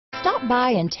Stop by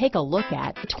and take a look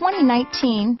at the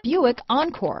 2019 Buick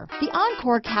Encore. The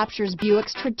Encore captures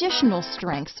Buick's traditional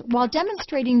strengths while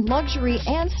demonstrating luxury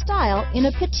and style in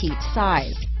a petite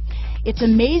size. It's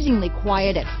amazingly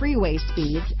quiet at freeway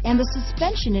speeds, and the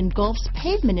suspension engulfs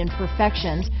pavement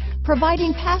imperfections,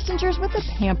 providing passengers with a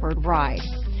pampered ride.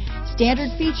 Standard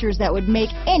features that would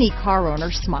make any car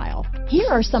owner smile. Here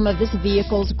are some of this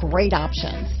vehicle's great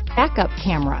options: backup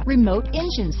camera, remote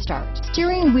engine start,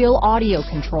 steering wheel audio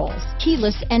controls,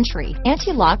 keyless entry,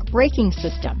 anti-lock braking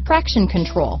system, traction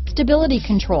control, stability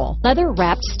control,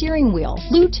 leather-wrapped steering wheel,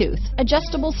 Bluetooth,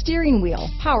 adjustable steering wheel,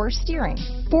 power steering,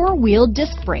 four-wheel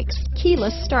disc brakes,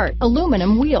 keyless start,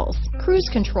 aluminum wheels, cruise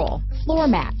control, floor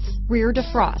mats, rear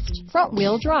defrost,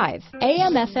 front-wheel drive,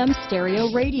 AM/FM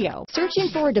stereo radio. Searching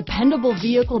for a dependable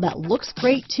vehicle that looks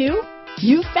great too?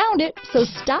 You found it, so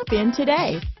stop in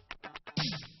today.